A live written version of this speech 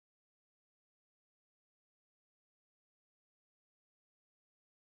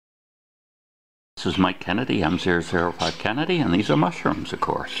This is Mike Kennedy, M005 Kennedy, and these are mushrooms, of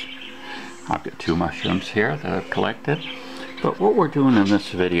course. I've got 2 mushrooms here that I've collected. But what we're doing in this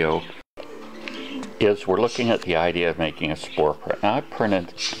video is we're looking at the idea of making a spore print. Now I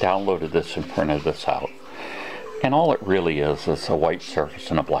downloaded this and printed this out. And all it really is a white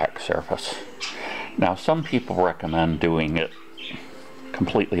surface and a black surface. Now some people recommend doing it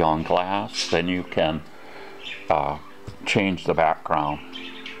completely on glass. Then you can change the background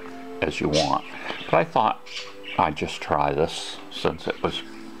as you want. But I thought I'd just try this since it was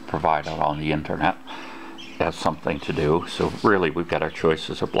provided on the internet as something to do. So really we've got our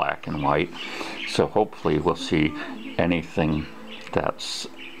choices of black and white. So hopefully we'll see anything that's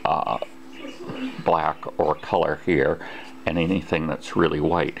black or color here and anything that's really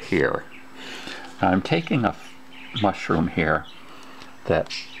white here. Now I'm taking a mushroom here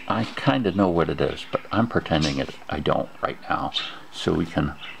that I kind of know what it is, but I'm pretending I don't right now, so we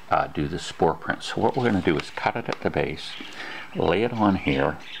can do the spore print. So what we're going to do is cut it at the base, lay it on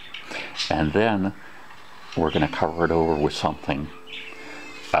here, and then we're going to cover it over with something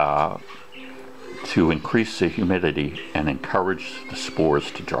to increase the humidity and encourage the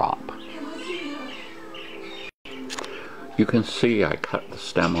spores to drop. You can see I cut the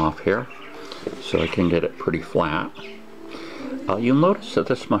stem off here so I can get it pretty flat. You'll notice that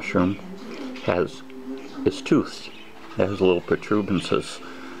this mushroom is toothed. It has little protuberances,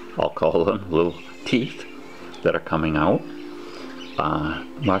 I'll call them little teeth that are coming out.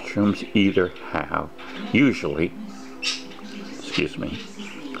 Mushrooms either have, usually, excuse me,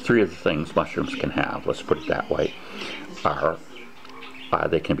 3 of the things mushrooms can have, let's put it that way, are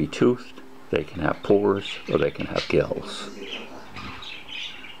they can be toothed, they can have pores, or they can have gills.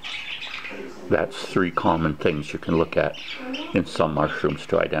 That's 3 common things you can look at in some mushrooms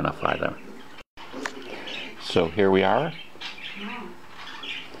to identify them. So here we are.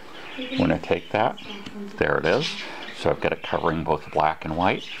 When I take that, there it is. So I've got it covering both black and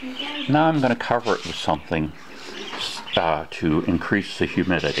white. Now I'm going to cover it with something to increase the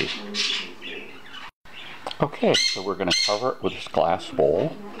humidity. Okay, so we're going to cover it with this glass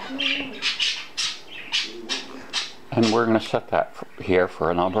bowl. And we're going to set that here for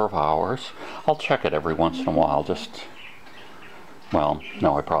a number of hours. I'll check it every once in a while, well,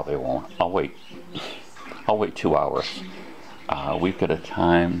 no, I probably won't. I'll wait 2 hours. We've got a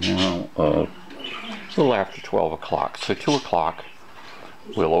time now of a little after 12 o'clock. So 2 o'clock,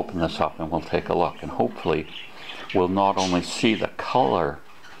 we'll open this up and we'll take a look. And hopefully, we'll not only see the color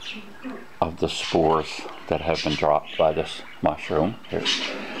of the spores that have been dropped by this mushroom here,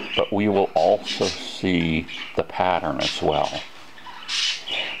 but we will also see the pattern as well.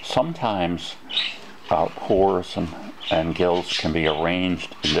 Sometimes pores and gills can be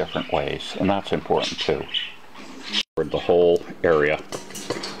arranged in different ways, and that's important too. For the whole area,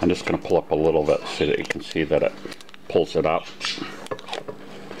 I'm just going to pull up a little bit so that you can see that it pulls it up.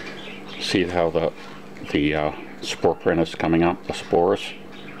 See how the spore print is coming up, the spores.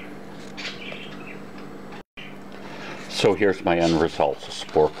 So here's my end results, a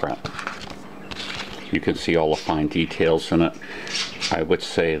spore print. You can see all the fine details in it. I would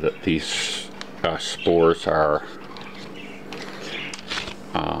say that these spores are,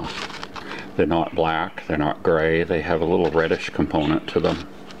 they're not black, they're not gray, they have a little reddish component to them,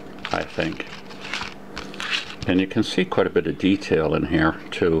 I think. And you can see quite a bit of detail in here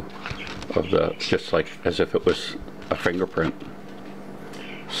too, of the, just like as if it was a fingerprint.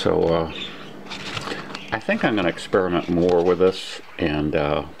 So I think I'm going to experiment more with this, and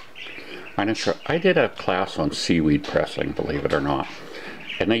I'm not sure. I did a class on seaweed pressing, believe it or not,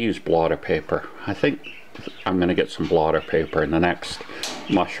 and they use blotter paper. I think I'm going to get some blotter paper in the next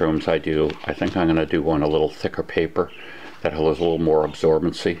mushrooms I do. I think I'm going to do one a little thicker paper that has a little more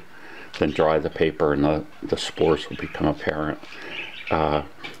absorbency, then dry the paper and the spores will become apparent.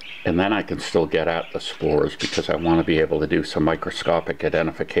 And then I can still get at the spores because I want to be able to do some microscopic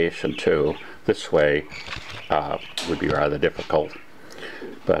identification too. This way would be rather difficult,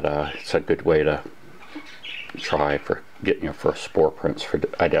 but it's a good way to try for getting your first spore prints for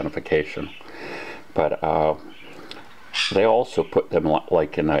identification. But they also put them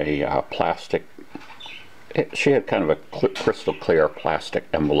like in a plastic, she had kind of a crystal clear plastic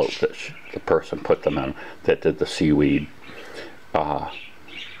envelope that the person put them in that did the seaweed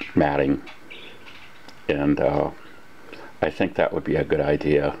matting, and I think that would be a good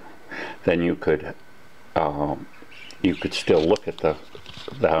idea. Then you could still look at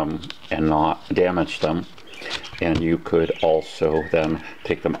them and not damage them, and you could also then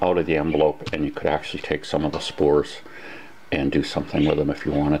take them out of the envelope, and you could actually take some of the spores and do something with them if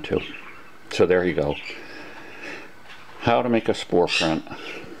you wanted to. So there you go. How to make a spore print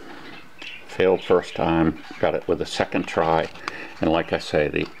failed first time, got it with a second try, and like I say,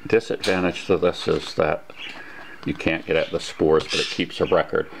 the disadvantage to this is that you can't get at the spores, but it keeps a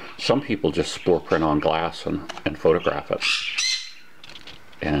record. Some people just spore print on glass and photograph it,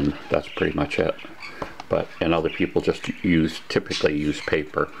 and that's pretty much it. And other people just typically use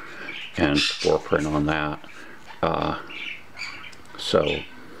paper and spore print on that. So,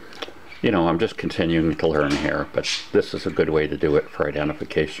 you know, I'm just continuing to learn here, but this is a good way to do it for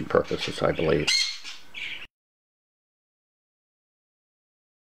identification purposes, I believe.